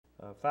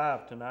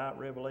5 tonight,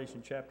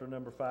 Revelation chapter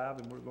number 5,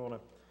 and we're going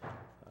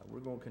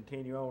to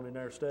continue on in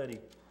our study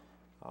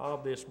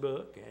of this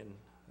book. And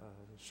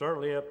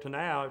certainly up to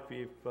now,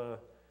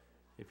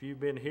 if you've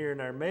been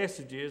hearing our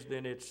messages,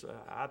 then it's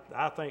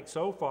I think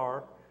so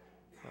far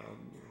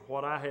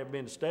what I have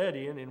been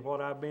studying and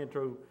what I've been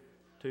to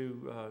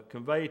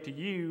convey to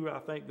you, I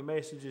think the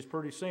message is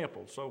pretty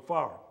simple so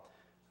far.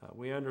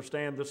 We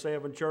understand the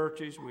 7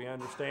 churches. We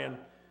understand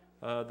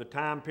the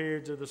time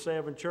periods of the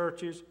 7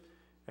 churches.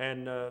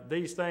 And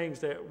these things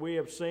that we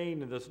have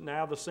seen, and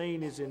now the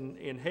scene is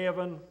in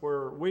heaven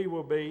where we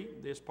will be.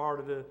 This part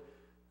of the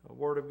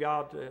Word of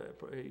God,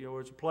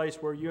 is a place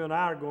where you and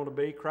I are going to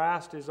be.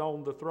 Christ is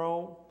on the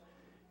throne,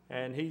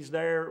 and He's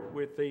there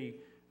with the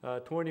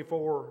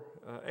 24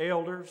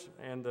 elders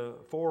and the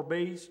 4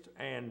 beasts.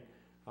 And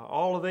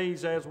all of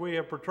these, as we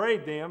have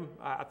portrayed them,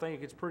 I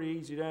think it's pretty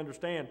easy to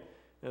understand.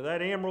 Now,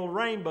 that emerald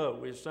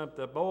rainbow is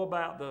something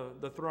about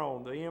the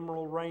throne. The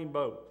emerald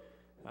rainbow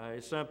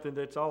is something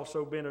that's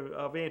also been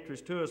of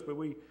interest to us. But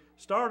we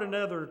start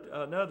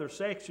another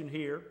section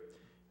here.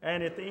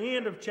 And at the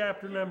end of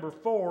chapter number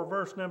 4,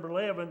 verse number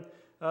 11,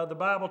 the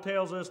Bible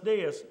tells us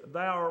this: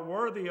 Thou art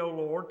worthy, O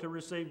Lord, to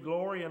receive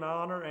glory and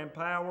honor and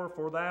power,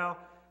 for Thou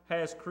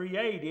hast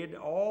created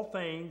all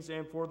things,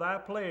 and for Thy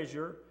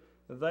pleasure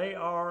they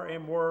are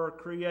and were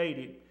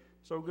created.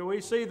 So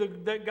we see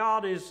that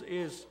God is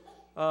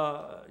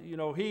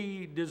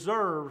He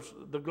deserves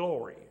the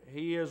glory.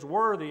 He is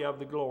worthy of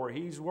the glory.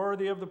 He's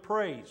worthy of the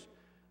praise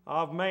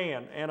of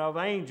man and of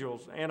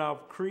angels and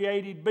of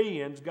created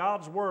beings.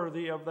 God's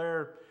worthy of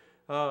their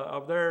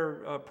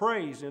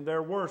praise and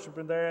their worship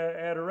and their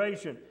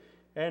adoration.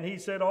 And He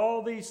said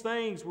all these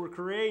things were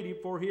created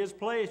for His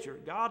pleasure.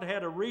 God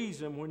had a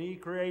reason when He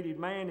created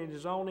man in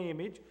His own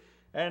image,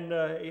 and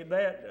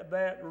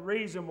that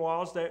reason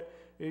was that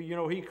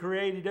He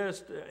created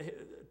us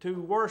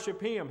to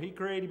worship Him. He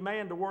created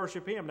man to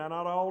worship Him. Now,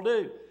 not all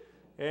do,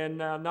 and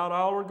not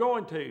all are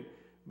going to.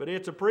 But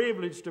it's a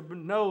privilege to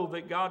know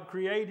that God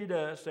created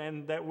us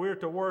and that we're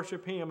to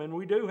worship Him. And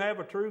we do have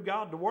a true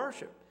God to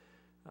worship.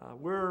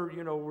 We're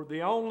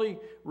the only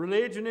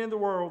religion in the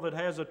world that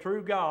has a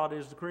true God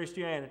is the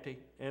Christianity.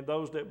 And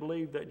those that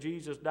believe that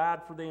Jesus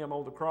died for them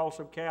on the cross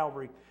of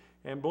Calvary,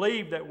 and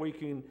believe that we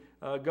can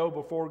go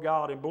before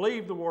God, and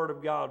believe the Word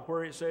of God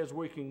where it says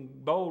we can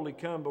boldly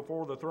come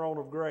before the throne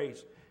of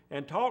grace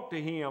and talk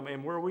to Him,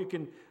 and where we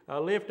can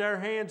lift our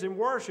hands and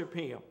worship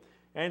Him.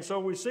 And so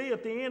we see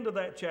at the end of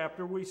that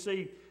chapter, we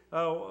see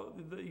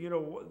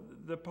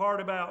the part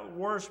about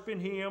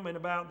worshiping Him and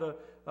about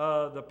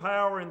the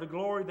power and the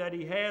glory that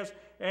He has.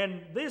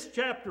 And this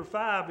chapter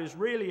 5 is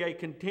really a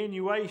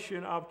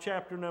continuation of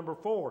chapter number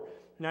 4.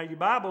 Now, your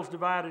Bible's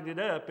divided it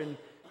up,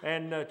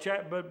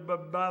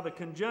 but by the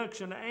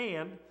conjunction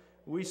 "and,"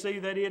 we see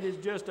that it is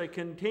just a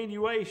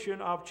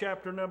continuation of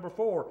chapter number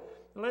 4.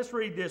 Now, let's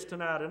read this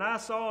tonight. And I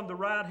saw in the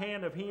right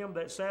hand of Him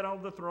that sat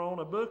on the throne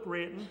a book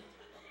written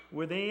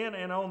within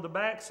and on the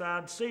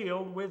backside,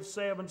 sealed with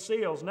 7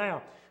 seals.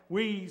 Now,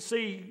 we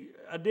see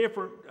a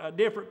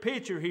different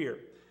picture here.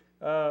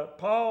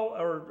 Paul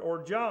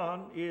or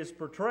John is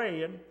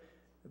portraying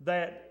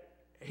that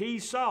he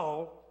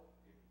saw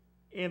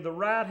in the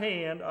right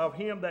hand of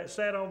Him that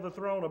sat on the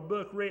throne a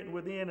book written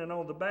within and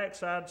on the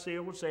backside,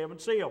 sealed with 7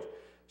 seals.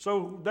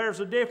 So there's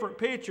a different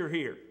picture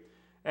here.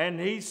 And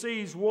he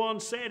sees one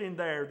sitting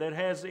there that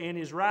has in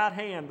his right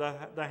hand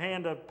the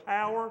hand of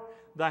power,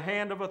 the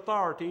hand of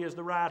authority is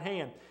the right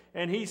hand.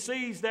 And he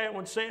sees that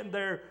one sitting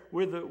there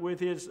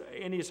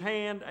in his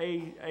hand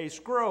a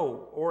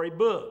scroll or a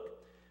book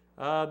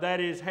that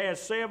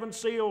has 7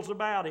 seals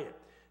about it.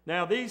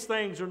 Now, these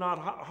things are not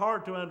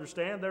hard to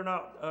understand. They're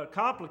not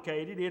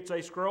complicated. It's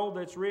a scroll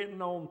that's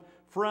written on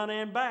front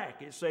and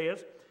back, it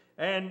says.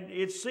 And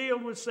it's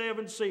sealed with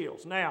 7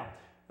 seals. Now,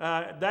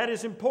 that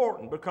is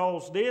important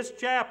because this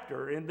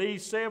chapter in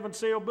these 7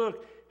 seal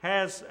book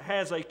has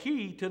a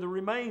key to the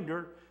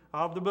remainder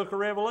of the book of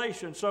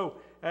Revelation. So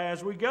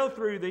as we go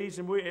through these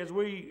and as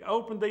we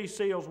open these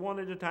seals one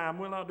at a time,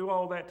 we'll not do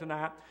all that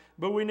tonight,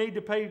 but we need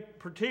to pay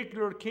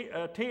particular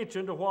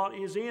attention to what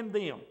is in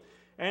them.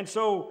 And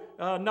so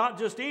not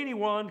just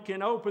anyone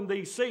can open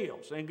these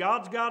seals. And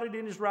God's got it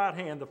in His right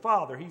hand, the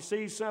Father. He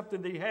sees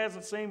something that He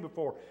hasn't seen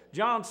before.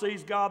 John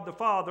sees God the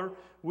Father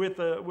with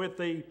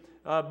the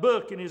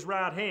book in His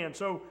right hand.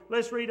 So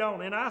let's read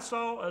on. And I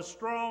saw a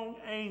strong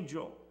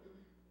angel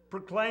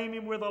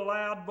proclaiming with a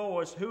loud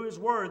voice, who is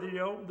worthy to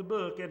open the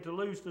book and to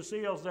loose the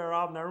seals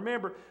thereof. Now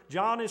remember,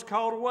 John is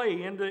called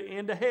away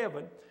into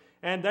heaven.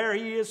 And there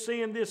he is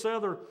seeing this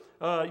other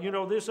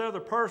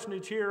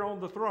personage here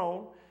on the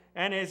throne.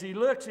 And as he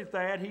looks at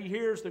that, he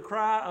hears the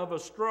cry of a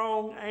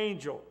strong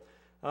angel.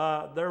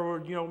 There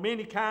were,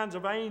 many kinds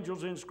of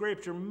angels in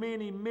Scripture.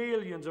 Many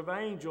millions of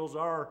angels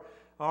are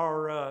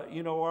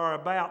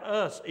about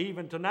us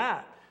even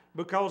tonight,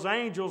 because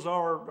angels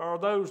are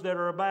those that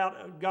are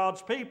about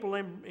God's people,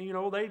 and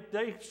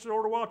they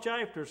sort of watch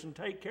after us and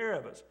take care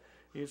of us.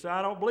 You say,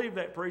 I don't believe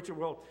that, preacher.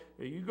 Well,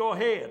 you go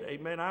ahead.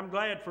 Amen. I'm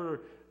glad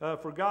for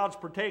God's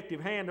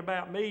protective hand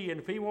about me, and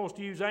if He wants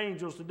to use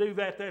angels to do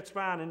that, that's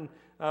fine and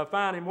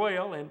fine and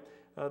well. And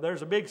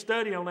there's a big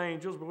study on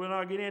angels, but we'll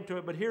not get into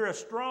it. But here a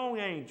strong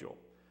angel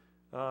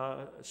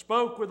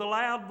spoke with a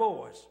loud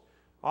voice.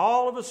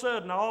 All of a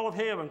sudden, all of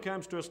heaven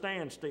comes to a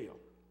standstill.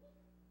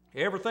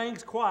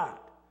 Everything's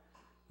quiet.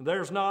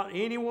 There's not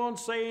anyone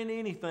saying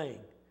anything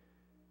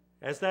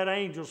as that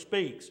angel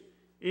speaks.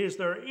 Is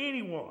there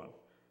anyone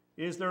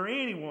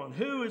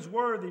who is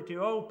worthy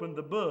to open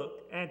the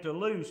book and to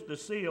loose the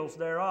seals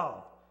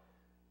thereof?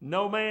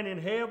 No man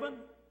in heaven,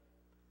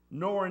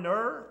 nor in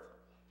earth,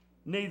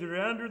 neither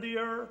under the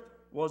earth,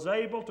 was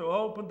able to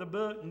open the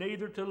book,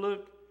 neither to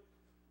look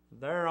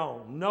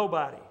thereon.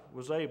 Nobody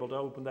was able to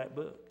open that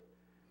book.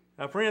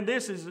 Now, friend,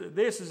 this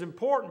is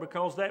important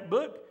because that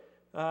book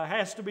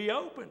has to be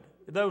opened.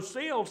 Those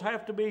seals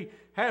have to be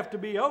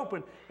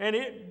opened, and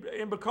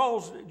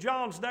because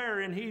John's there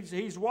and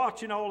he's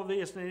watching all of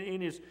this, and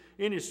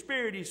in his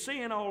spirit he's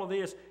seeing all of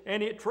this,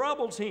 and it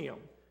troubles him.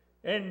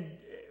 And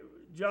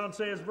John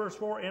says, verse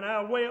 4, and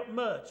I wept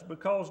much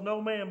because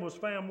no man was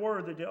found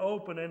worthy to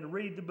open and to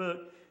read the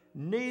book,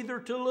 neither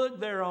to look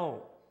thereon.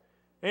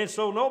 And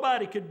so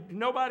nobody could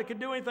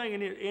do anything,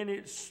 and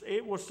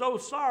it was so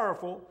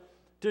sorrowful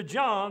to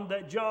John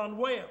that John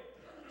wept.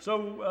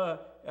 So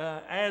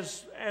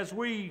as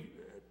we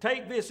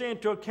take this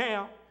into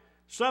account,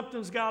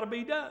 something's got to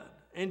be done.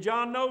 And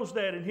John knows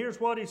that. And here's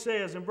what he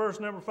says in verse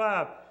number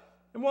 5.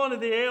 And one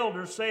of the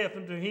elders saith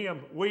unto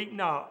him, Weep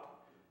not.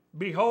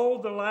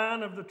 Behold, the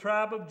Lion of the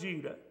tribe of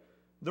Judah,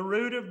 the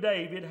Root of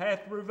David,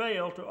 hath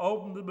prevailed to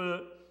open the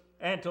book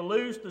and to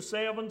loose the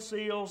 7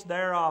 seals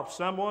thereof.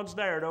 Someone's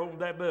there to open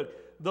that book.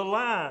 The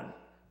Lion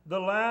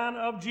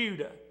of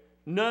Judah.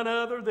 None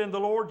other than the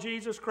Lord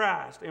Jesus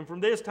Christ. And from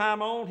this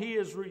time on,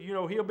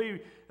 he'll be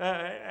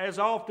as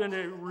often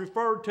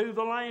referred to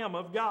the Lamb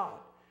of God.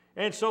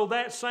 And so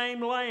that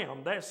same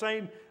lamb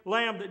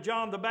that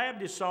John the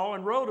Baptist saw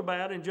and wrote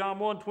about in John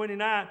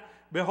 1:29,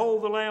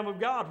 behold the Lamb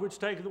of God, which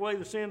taketh away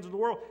the sins of the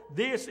world.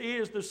 This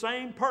is the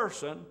same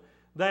person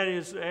that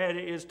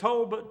is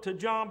told to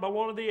John by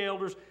one of the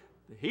elders.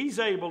 He's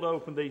able to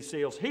open these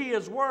seals. He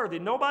is worthy.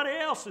 Nobody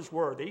else is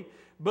worthy,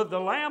 but the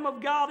Lamb of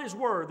God is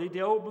worthy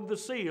to open the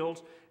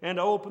seals and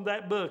to open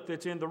that book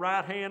that's in the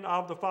right hand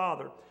of the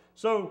Father.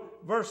 So,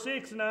 verse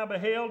 6, and I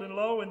beheld, and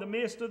lo, in the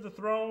midst of the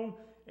throne,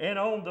 and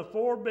on the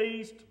 4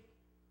 beasts,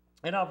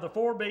 and of the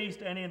 4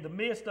 beasts, and in the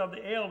midst of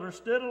the elders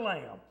stood a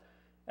lamb,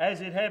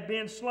 as it had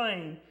been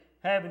slain,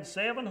 having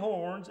 7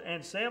 horns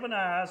and 7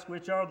 eyes,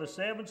 which are the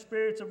 7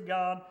 spirits of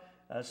God,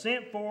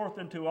 sent forth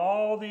into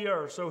all the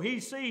earth. So he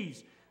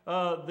sees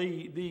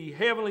the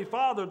Heavenly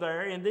Father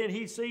there, and then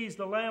he sees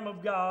the Lamb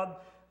of God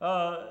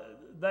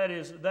that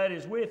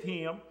is with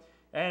him.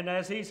 And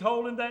as he's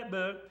holding that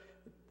book,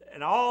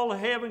 and all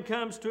heaven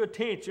comes to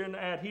attention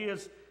at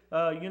his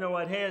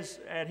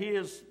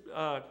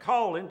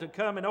calling to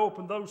come and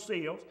open those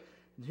seals.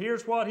 And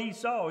here's what he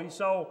saw. He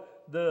saw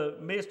the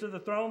midst of the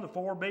throne, the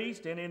 4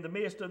 beasts, and in the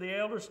midst of the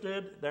elders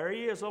stood, there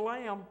he is, a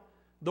lamb,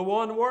 the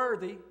one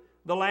worthy,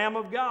 the Lamb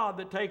of God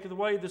that taketh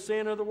away the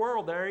sin of the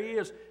world. There he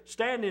is,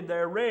 standing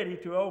there ready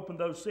to open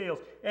those seals.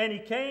 And he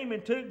came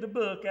and took the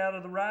book out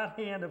of the right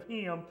hand of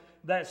him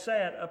that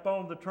sat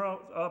upon the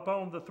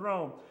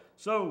throne.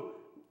 So,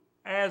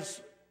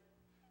 as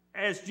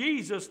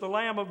Jesus, the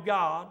Lamb of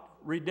God,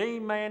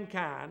 redeemed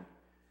mankind,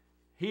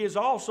 he is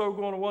also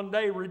going to one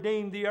day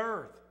redeem the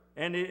earth.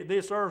 And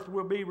this earth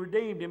will be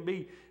redeemed and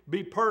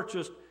be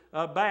purchased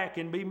back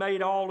and be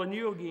made all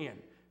anew again.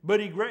 But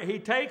he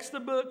takes the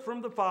book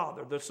from the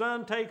Father. The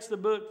Son takes the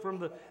book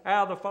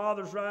out of the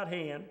Father's right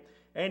hand,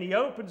 and he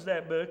opens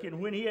that book. And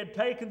when he had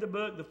taken the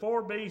book, the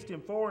 4 beasts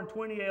and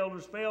 24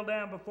 elders fell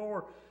down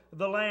before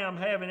the Lamb,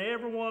 having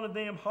every one of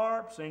them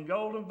harps and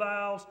golden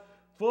vials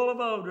full of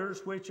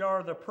odors, which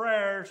are the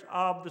prayers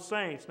of the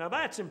saints. Now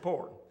that's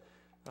important.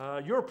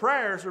 Your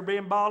prayers are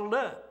being bottled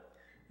up.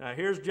 Now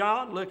here's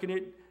John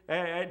looking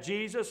at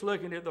Jesus,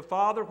 looking at the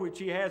Father, which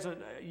he hasn't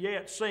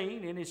yet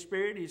seen in his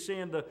spirit. He's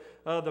seeing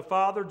the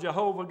Father,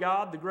 Jehovah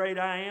God, the great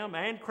I Am,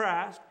 and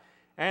Christ.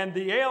 And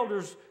the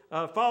elders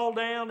fall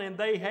down, and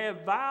they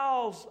have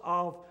vials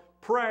of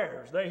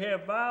prayers. They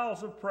have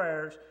vials of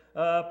prayers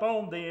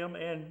upon them,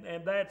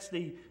 and that's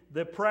the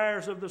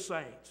prayers of the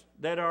saints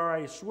that are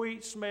a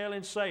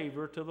sweet-smelling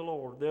savor to the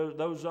Lord.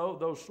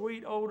 Those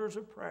sweet odors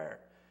of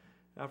prayer.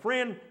 Now,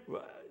 friend,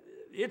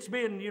 it's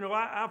been,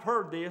 I've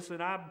heard this,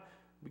 and I've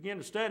begin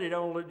to study it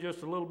on it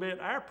just a little bit.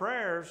 Our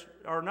prayers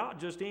are not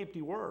just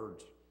empty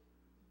words.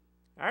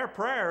 Our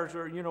prayers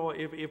are,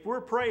 if we're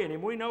praying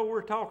and we know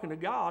we're talking to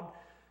God,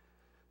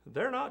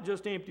 they're not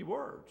just empty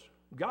words.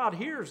 God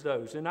hears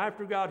those, and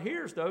after God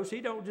hears those,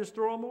 He don't just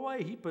throw them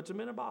away. He puts them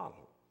in a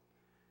bottle,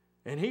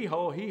 and He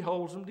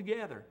holds them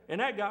together. And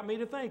that got me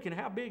to thinking,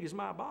 how big is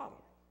my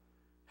bottle?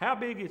 How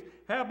big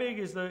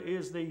is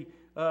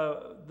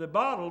the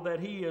bottle that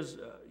He is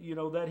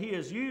that He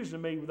is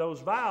using me with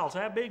those vials?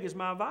 How big is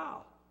my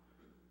vial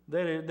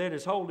that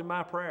is holding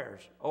my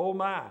prayers? Oh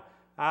my!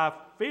 I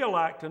feel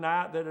like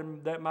tonight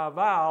that my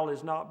vial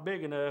is not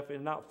big enough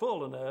and not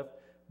full enough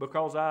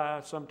because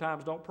I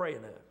sometimes don't pray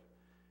enough.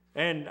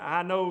 And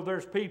I know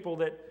there's people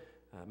that,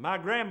 my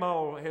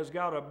grandma has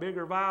got a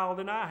bigger vial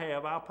than I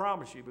have, I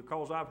promise you,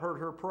 because I've heard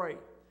her pray.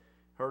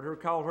 Heard her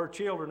call her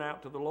children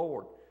out to the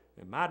Lord.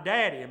 And my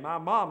daddy and my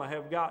mama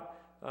have got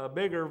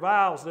bigger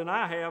vials than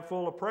I have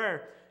full of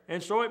prayer.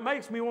 And so it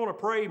makes me want to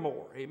pray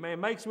more. It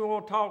makes me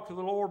want to talk to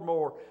the Lord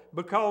more,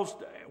 because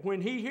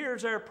when He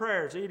hears our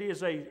prayers, it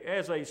is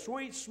as a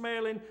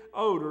sweet-smelling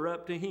odor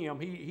up to Him.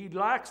 He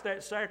likes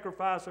that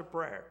sacrifice of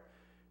prayer.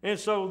 And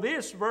so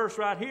this verse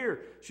right here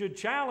should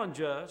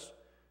challenge us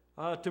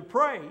to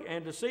pray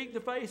and to seek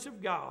the face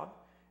of God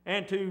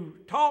and to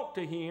talk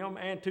to Him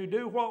and to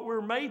do what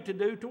we're made to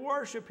do, to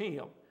worship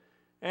Him.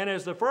 And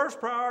as the first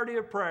priority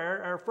of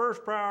prayer, our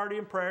first priority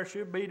in prayer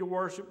should be to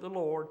worship the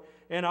Lord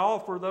and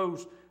offer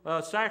those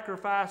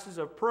sacrifices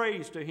of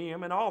praise to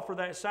Him and offer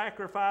that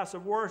sacrifice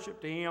of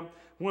worship to Him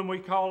when we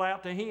call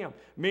out to Him.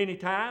 Many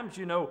times,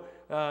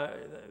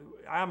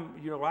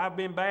 I've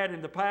been bad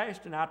in the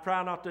past, and I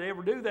try not to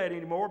ever do that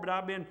anymore, but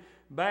I've been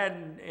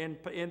bad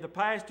in the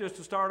past just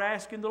to start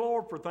asking the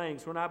Lord for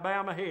things when I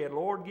bow my head.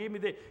 Lord, give me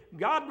the...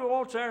 God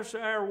wants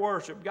our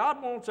worship.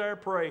 God wants our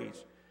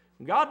praise.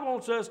 God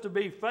wants us to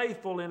be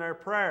faithful in our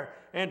prayer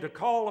and to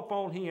call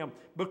upon Him,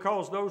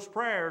 because those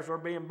prayers are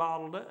being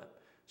bottled up.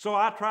 So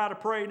I try to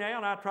pray now,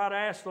 and I try to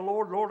ask the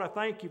Lord, Lord, I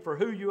thank You for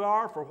who You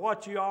are, for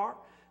what You are.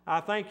 I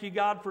thank You,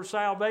 God, for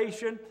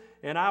salvation,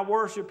 and I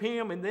worship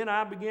Him. And then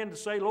I begin to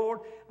say, Lord,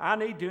 I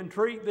need to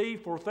entreat Thee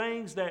for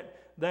things that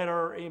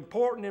are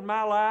important in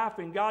my life.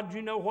 And God,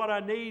 You know what I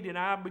need, and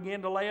I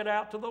begin to lay it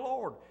out to the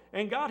Lord.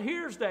 And God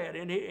hears that.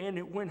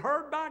 And when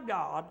heard by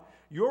God,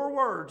 Your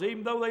words,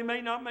 even though they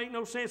may not make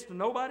no sense to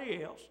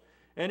nobody else,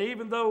 and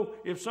even though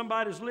if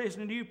somebody's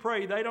listening to you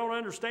pray, they don't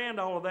understand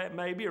all of that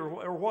maybe,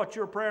 or what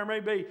your prayer may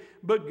be.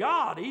 But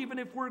God, even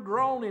if we're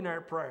grown in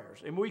our prayers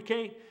and we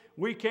can't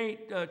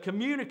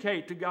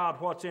communicate to God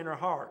what's in our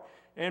heart,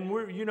 and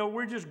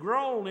we're just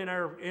grown in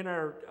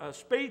our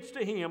speech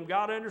to Him,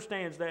 God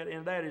understands that,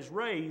 and that is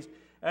raised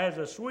as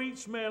a sweet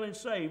smelling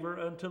savor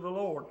unto the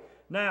Lord.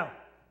 Now,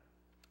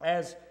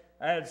 as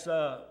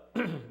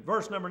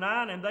verse number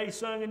 9, and they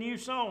sung a new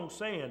song,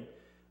 saying,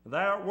 Thou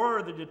art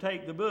worthy to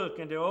take the book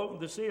and to open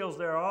the seals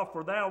thereof,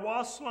 for Thou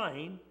wast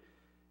slain,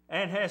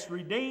 and hast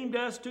redeemed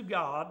us to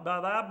God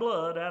by Thy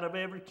blood out of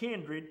every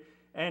kindred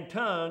and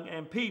tongue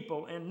and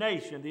people and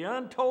nation. The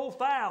untold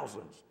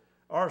thousands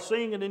are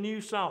singing a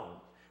new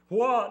song.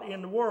 What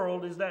in the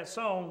world is that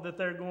song that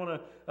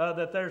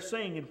they're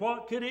singing?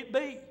 What could it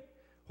be?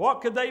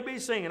 What could they be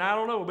singing? I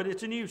don't know, but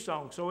it's a new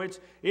song. So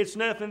it's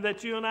nothing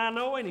that you and I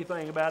know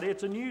anything about.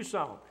 It's a new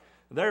song.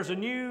 There's a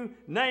new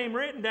name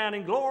written down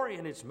in glory,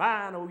 and it's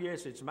mine. Oh,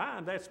 yes, it's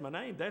mine. That's my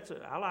name.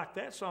 I like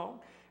that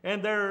song.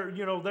 And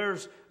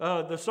there's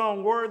the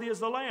song Worthy is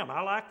the Lamb.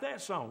 I like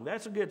that song.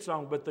 That's a good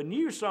song. But the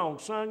new song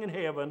sung in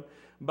heaven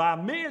by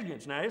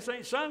millions. Now, this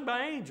ain't sung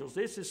by angels.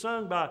 This is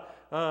sung by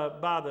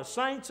the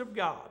saints of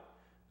God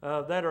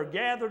that are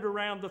gathered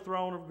around the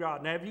throne of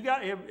God. Now,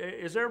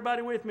 is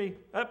everybody with me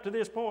up to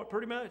this point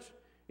pretty much?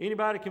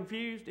 Anybody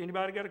confused?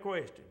 Anybody got a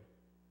question?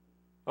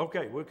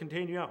 Okay, we'll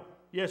continue on.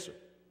 Yes, sir.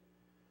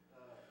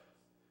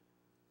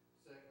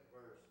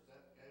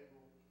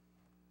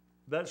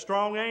 That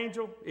strong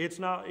angel, it's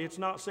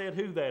not said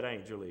who that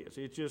angel is.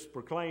 It's just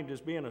proclaimed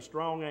as being a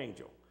strong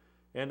angel.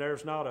 And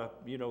there's not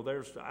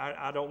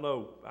I don't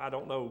know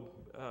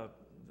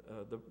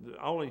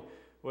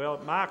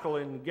Michael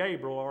and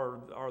Gabriel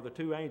are the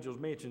two angels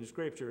mentioned in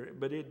Scripture,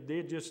 but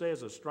it just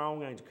says a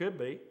strong angel. Could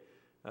be,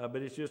 but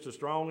it's just a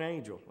strong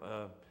angel,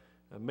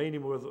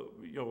 meaning with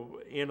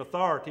in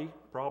authority,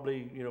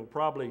 probably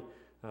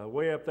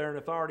way up there in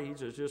authority.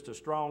 He's just a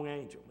strong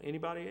angel.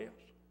 Anybody else?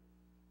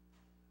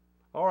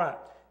 All right.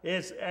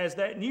 As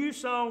that new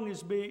song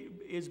is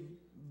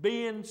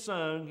being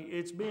sung,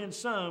 it's being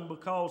sung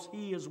because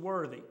He is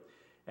worthy.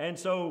 And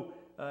so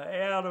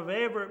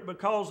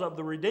because of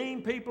the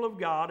redeemed people of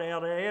God,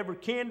 out of every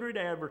kindred,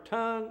 every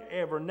tongue,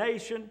 every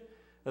nation,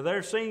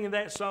 they're singing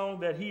that song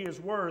that He is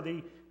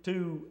worthy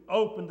to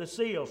open the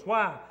seals.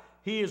 Why?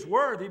 He is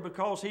worthy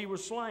because He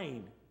was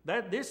slain.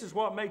 This is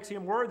what makes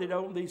Him worthy to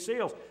open these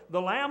seals.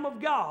 The Lamb of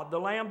God,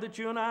 the Lamb that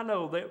you and I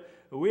know, that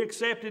we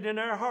accepted in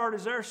our heart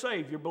as our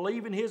Savior,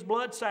 believe in His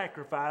blood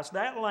sacrifice,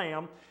 that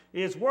Lamb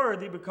is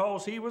worthy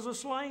because He was a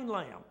slain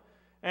Lamb.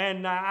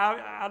 And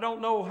I don't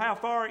know how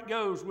far it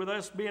goes with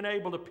us being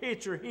able to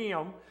picture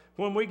Him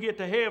when we get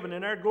to heaven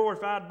in our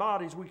glorified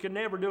bodies. We can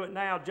never do it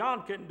now.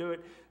 John couldn't do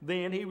it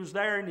then. He was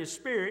there in His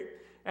spirit.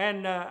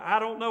 And I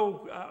don't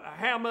know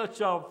how much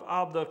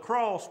of the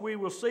cross we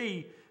will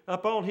see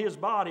upon His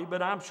body,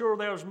 but I'm sure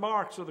there's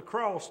marks of the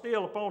cross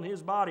still upon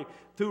His body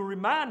to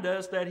remind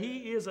us that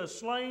He is a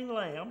slain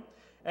Lamb,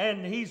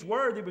 And He's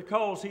worthy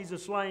because He's a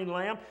slain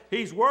lamb.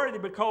 He's worthy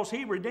because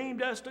He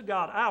redeemed us to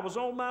God. I was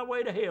on my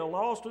way to hell,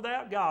 lost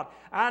without God.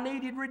 I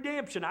needed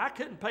redemption. I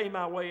couldn't pay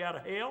my way out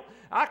of hell.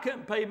 I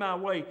couldn't pay my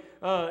way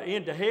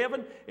into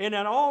heaven. And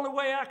the only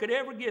way I could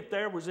ever get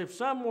there was if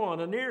someone,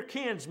 a near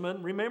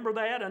kinsman, remember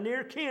that? A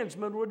near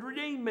kinsman would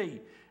redeem me.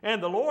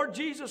 And the Lord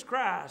Jesus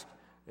Christ,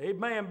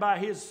 amen, by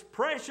His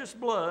precious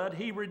blood,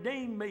 He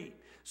redeemed me.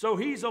 So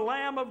He's a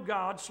Lamb of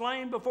God,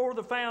 slain before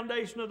the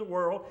foundation of the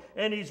world,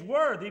 and He's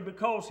worthy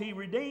because He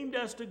redeemed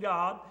us to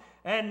God,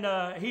 and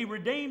He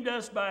redeemed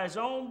us by His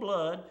own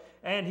blood,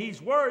 and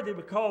He's worthy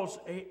because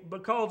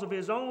of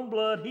His own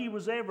blood He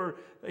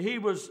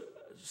was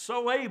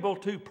so able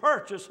to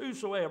purchase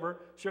whosoever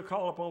shall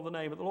call upon the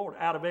name of the Lord,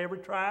 out of every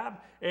tribe,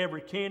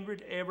 every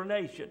kindred, every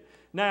nation.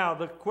 Now,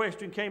 the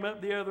question came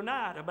up the other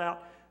night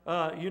about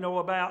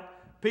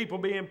people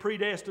being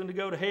predestined to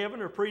go to heaven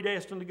or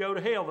predestined to go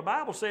to hell. The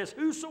Bible says,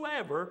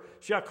 whosoever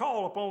shall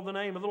call upon the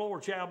name of the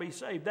Lord shall be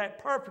saved. That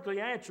perfectly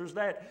answers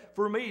that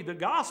for me. The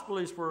gospel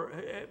is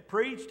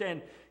preached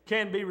and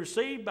can be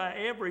received by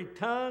every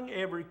tongue,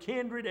 every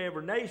kindred,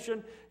 every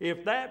nation.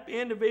 If that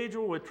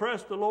individual would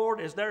trust the Lord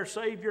as their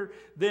Savior,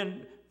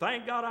 then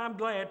thank God I'm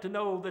glad to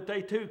know that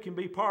they too can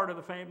be part of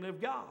the family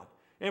of God.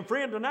 And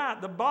friend,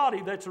 tonight, the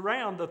body that's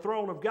around the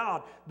throne of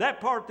God, that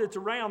part that's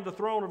around the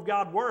throne of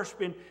God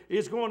worshiping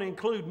is going to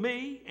include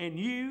me and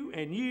you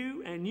and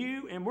you and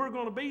you, and we're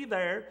going to be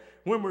there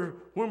when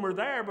we're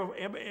there.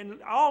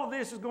 And all of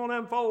this is going to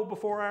unfold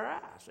before our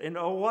eyes. And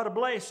oh, what a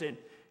blessing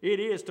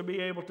it is to be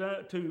able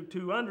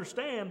to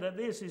understand that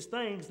this is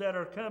things that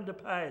are come to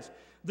pass.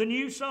 The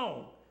new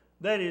song,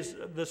 that is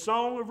the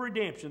song of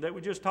redemption that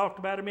we just talked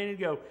about a minute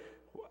ago.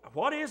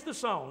 What is the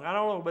song? I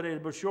don't know, but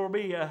it will sure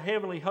be a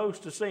heavenly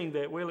host to sing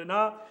that, will it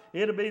not?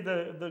 It'll be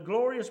the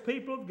glorious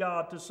people of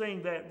God to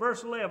sing that.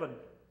 Verse 11,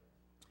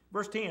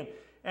 verse 10,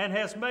 and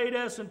has made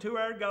us unto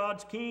our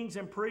gods kings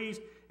and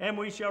priests, and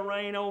we shall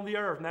reign on the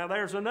earth. Now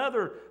there's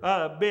another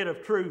bit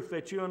of truth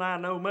that you and I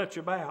know much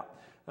about.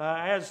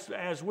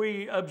 As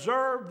we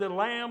observe the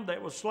Lamb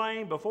that was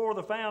slain before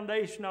the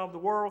foundation of the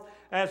world,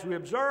 as we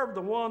observe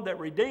the one that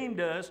redeemed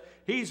us,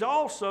 He's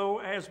also,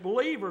 as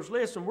believers,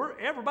 listen,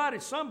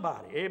 everybody's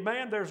somebody.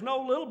 Amen. There's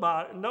no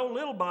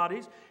little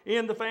bodies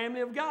in the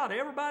family of God.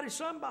 Everybody's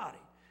somebody.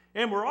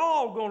 And we're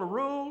all going to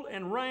rule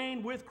and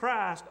reign with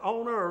Christ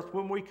on earth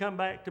when we come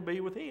back to be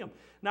with Him.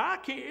 Now,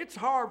 it's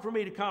hard for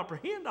me to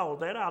comprehend all of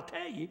that, I'll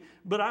tell you,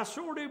 but I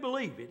sure do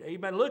believe it.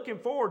 Amen. Looking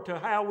forward to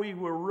how we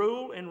will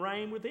rule and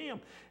reign with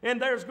Him.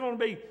 And there's going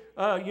to be,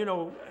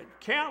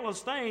 countless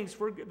things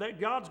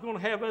that God's going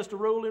to have us to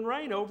rule and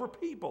reign over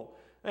people.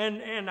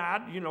 And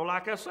I,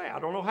 like I say, I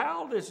don't know how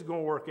all this is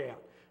going to work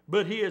out.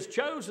 But He has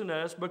chosen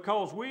us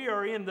because we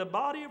are in the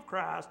body of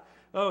Christ.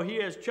 He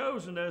has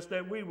chosen us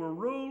that we will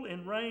rule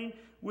and reign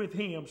with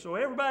Him. So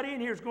everybody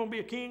in here is going to be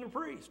a king and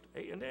priest.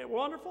 Isn't that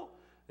wonderful?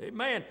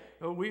 Man,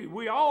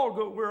 we're all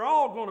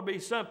going to be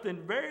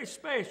something very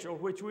special,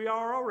 which we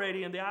are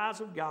already in the eyes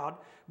of God.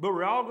 But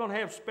we're all going to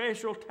have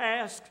special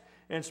tasks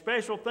and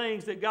special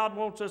things that God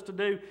wants us to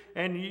do.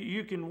 And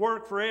you can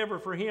work forever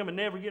for Him and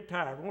never get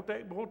tired.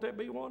 Won't that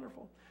be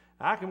wonderful?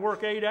 I can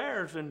work 8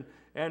 hours, and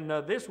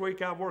this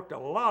week I've worked a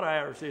lot of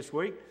hours this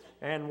week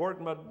and worked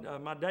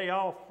my day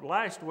off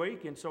last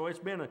week, and so it's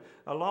been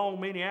a long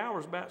many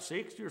hours, about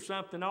 60 or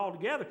something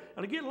altogether,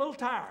 and I get a little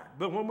tired.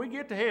 But when we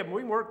get to heaven,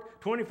 we can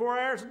work 24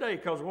 hours a day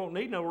because we won't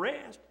need no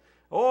rest.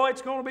 Oh,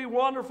 it's going to be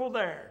wonderful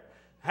there.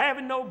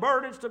 Having no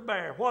burdens to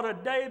bear. What a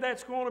day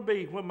that's going to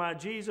be when my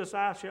Jesus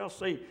I shall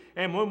see.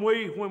 And when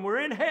we're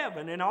in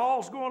heaven and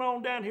all's going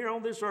on down here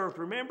on this earth,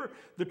 remember,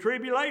 the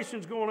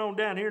tribulation's going on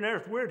down here on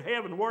earth. We're in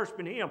heaven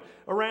worshiping Him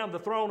around the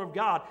throne of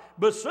God.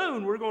 But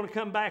soon we're going to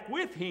come back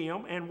with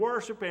Him and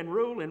worship and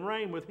rule and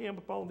reign with Him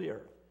upon the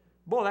earth.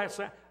 Boy,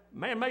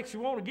 makes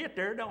you want to get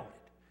there, don't it?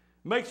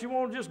 Makes you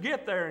want to just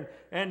get there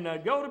and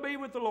go to be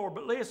with the Lord.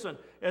 But listen,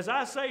 as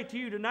I say to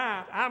you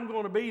tonight, I'm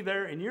going to be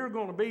there and you're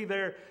going to be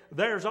there.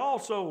 There's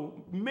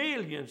also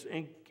millions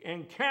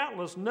and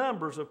countless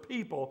numbers of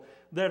people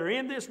that are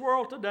in this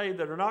world today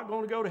that are not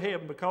going to go to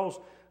heaven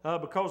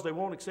because they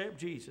won't accept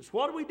Jesus.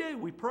 What do?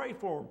 We pray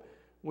for them.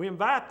 We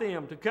invite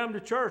them to come to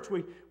church.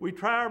 We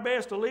try our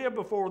best to live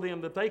before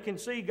them that they can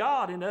see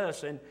God in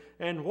us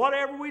and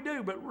whatever we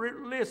do. But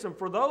listen,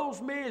 for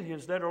those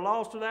millions that are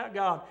lost without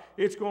God,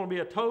 it's going to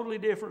be a totally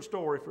different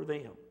story for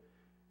them.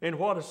 And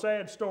what a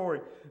sad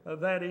story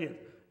that is.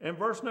 And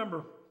verse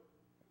number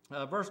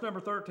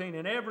 13,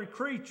 and every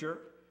creature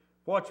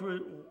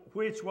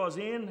which was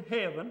in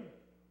heaven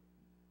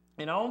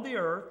and on the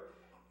earth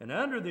and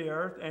under the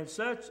earth and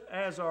such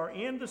as are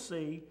in the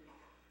sea,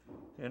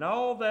 and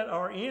all that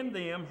are in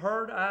them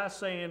heard I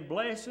saying,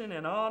 blessing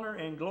and honor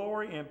and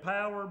glory and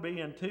power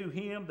be unto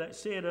Him that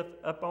sitteth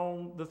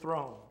upon the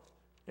throne.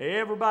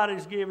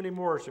 Everybody's giving him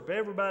worship.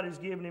 Everybody's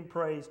giving him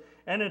praise.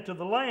 And unto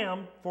the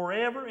Lamb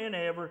forever and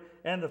ever.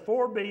 And the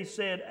four beasts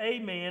said,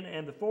 Amen.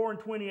 And the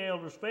 24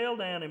 elders fell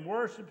down and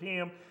worshipped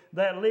him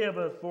that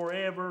liveth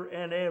forever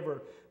and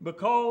ever.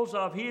 Because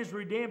of his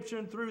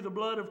redemption through the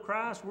blood of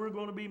Christ, we're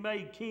going to be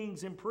made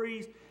kings and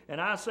priests.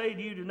 And I say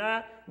to you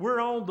tonight,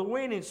 we're on the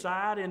winning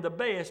side, and the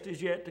best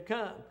is yet to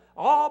come.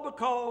 All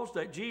because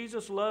that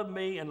Jesus loved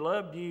me and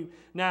loved you.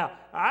 Now,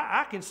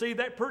 I can see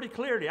that pretty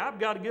clearly. I've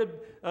got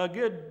a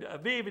good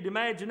vivid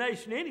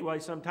imagination anyway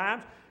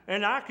sometimes.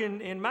 And I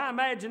can, in my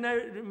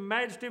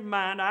imaginative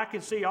mind, I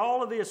can see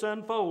all of this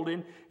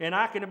unfolding, and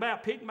I can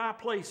about pick my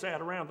place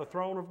out around the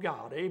throne of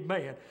God.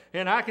 Amen.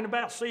 And I can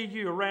about see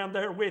you around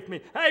there with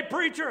me. Hey,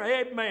 preacher,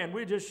 amen.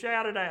 We just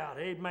shout it out.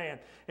 Amen.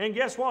 And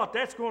guess what?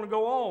 That's going to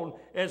go on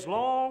as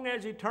long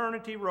as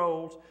eternity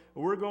rolls.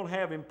 We're going to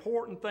have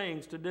important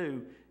things to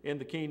do in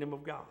the kingdom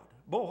of God.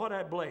 Boy, what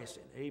a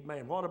blessing.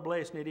 Amen. What a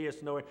blessing it is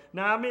to know it.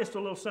 Now, I missed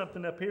a little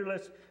something up here.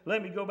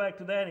 Let me go back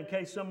to that in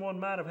case someone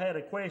might have had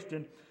a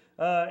question.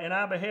 And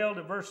I beheld,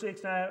 at verse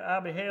 6, I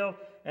beheld,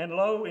 and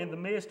lo, in the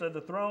midst of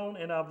the throne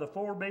and of the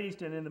four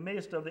beasts, and in the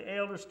midst of the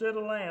elders, stood a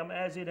lamb,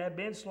 as it had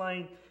been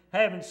slain,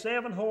 having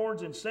 7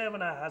 horns and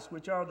 7 eyes,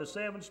 which are the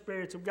 7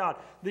 spirits of God.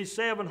 These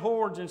 7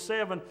 horns and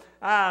 7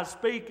 eyes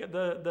speak.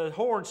 The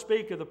horns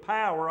speak of the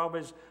power of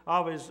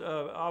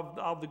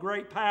the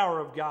great power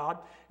of God,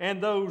 and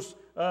those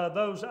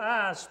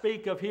eyes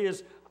speak of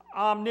His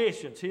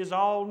omniscience, His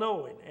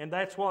all-knowing, and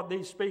that's what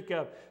these speak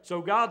of.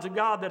 So God's a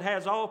God that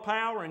has all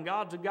power, and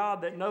God's a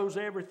God that knows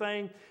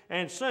everything,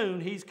 and soon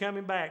He's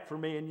coming back for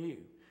me and you.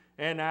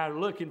 And I'm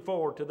looking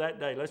forward to that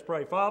day. Let's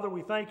pray. Father,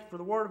 we thank you for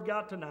the Word of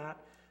God tonight.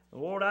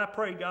 Lord, I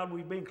pray, God,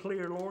 we've been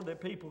clear, Lord,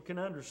 that people can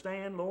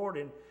understand, Lord,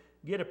 and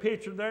get a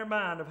picture in their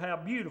mind of how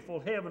beautiful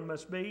heaven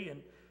must be,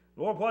 and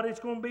Lord, what it's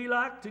going to be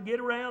like to get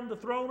around the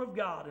throne of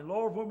God. And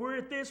Lord, when we're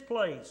at this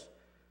place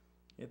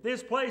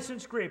in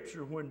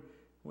Scripture,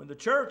 when the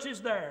church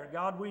is there,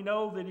 God, we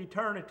know that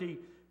eternity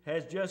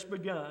has just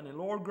begun. And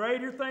Lord,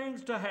 greater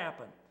things to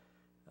happen.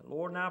 And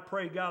Lord, and I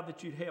pray, God,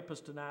 that you'd help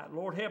us tonight.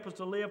 Lord, help us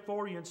to live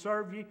for you and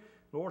serve you.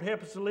 Lord,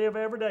 help us to live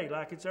every day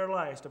like it's our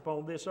last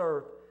upon this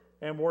earth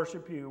and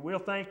worship you. We'll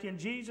thank you in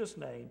Jesus'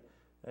 name.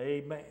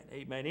 Amen.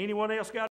 Amen. Anyone else got